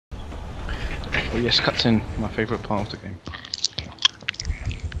Oh yes, cutscene, my favourite part of the game.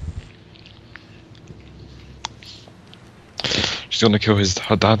 She's gonna kill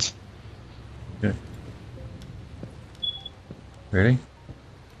her dad. Yeah. Really?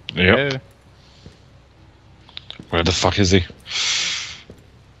 Yep. Yeah. Where the fuck is he?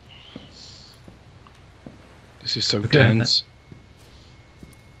 This is so Okay. tense.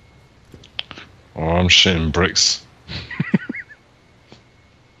 Oh, I'm shitting bricks.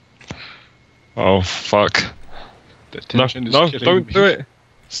 Oh fuck. The No, tension is no, killing don't me. do it!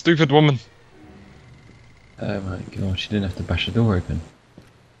 Stupid woman. Oh my god, she didn't have to bash the door open.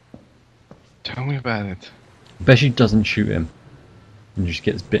 Tell me about it. I bet she doesn't shoot him and just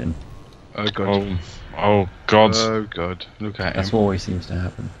gets bitten. Oh god. Oh god. Oh god. Look at That's him. what always seems to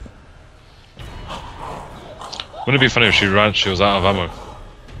happen. Wouldn't it be funny if she ran, she was out of ammo?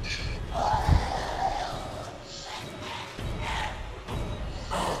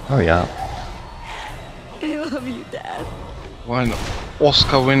 Hurry up. I love you, Dad. What an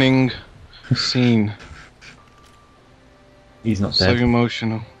Oscar-winning scene. He's not So dead.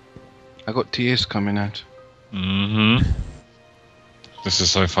 emotional. I got tears coming out. Mm-hmm. This is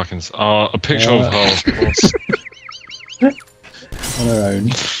so fucking... a picture of her, of course. On her own.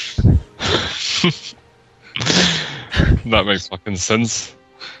 That makes fucking sense.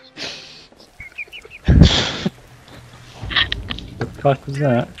 What the fuck was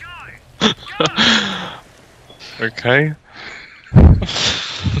that? Okay.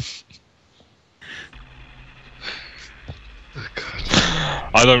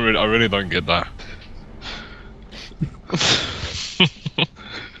 I really don't get that.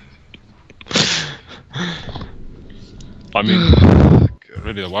 I mean,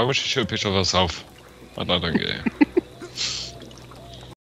 really, why would she shoot a picture of herself? I don't get it.